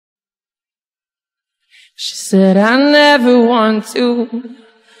She said, I never want to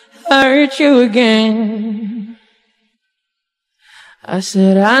hurt you again. I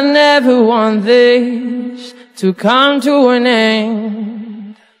said, I never want this to come to an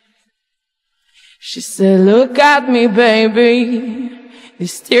end. She said, look at me, baby,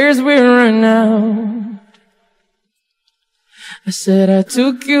 these tears will run out. I said, I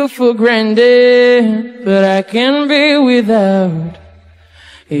took you for granted, but I can't be without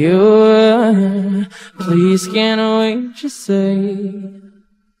you. Please can't wait to say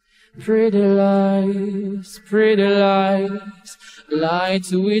pretty lies, lie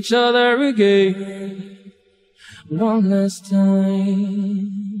to each other again, one last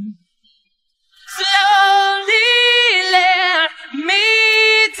time. Slowly let me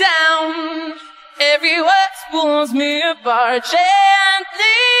down, every word pulls me apart.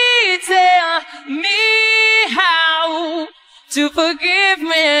 Gently tell me how to forgive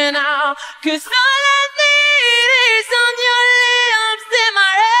me now, 'cause all I need is on your lips. They're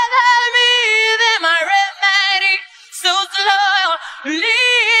my remedy, they're my remedy. So slowly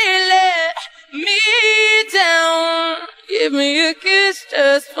let me down, give me a kiss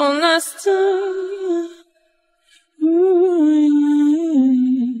just one last time.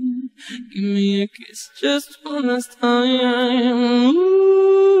 Give me a kiss just one last time.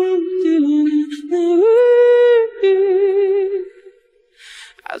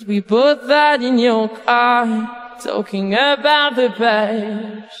 As we put that in your car, talking about the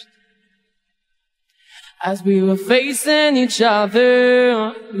past. As we were facing each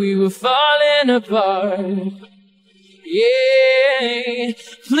other, we were falling apart. Yeah,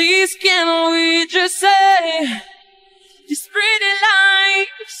 please can we just say these pretty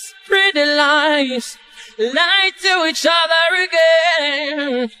lies, lie to each other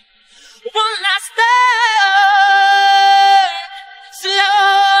again, one last time.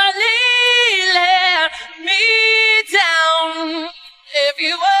 Slowly let me down,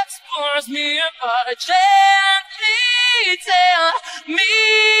 every word pulls me apart. Gently tell me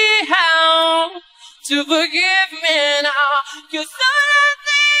how to forgive me now, 'cause all I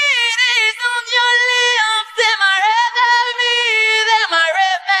need is on your lips. They're my remedy, they're my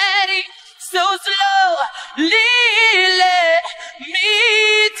remedy. So slowly let me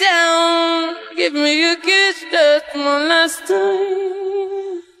down, give me a kiss just one last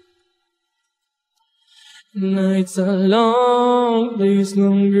time. Nights are long, days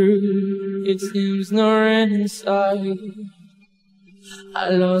longer, it seems no end in sight. I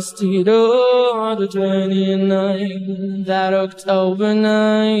lost it all the 29th, that October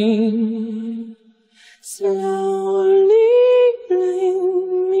night. Slowly lay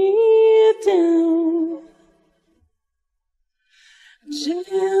me down,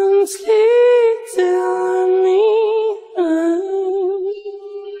 gently tell me how.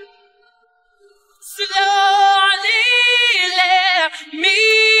 Slowly let me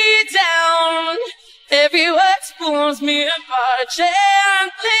down, every word pulls me apart.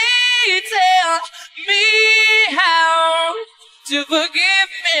 Gently tell me how to forgive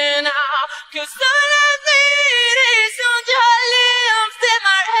me now, 'cause all I need is on your lips. They're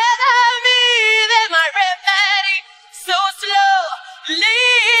my remedy, they're my remedy. So slowly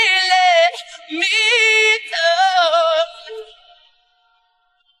let me down.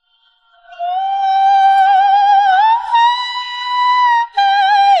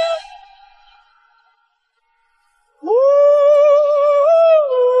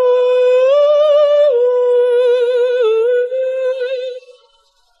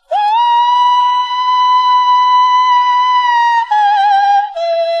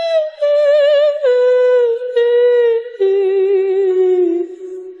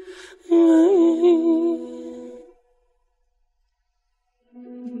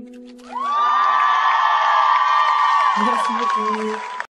 Merci beaucoup.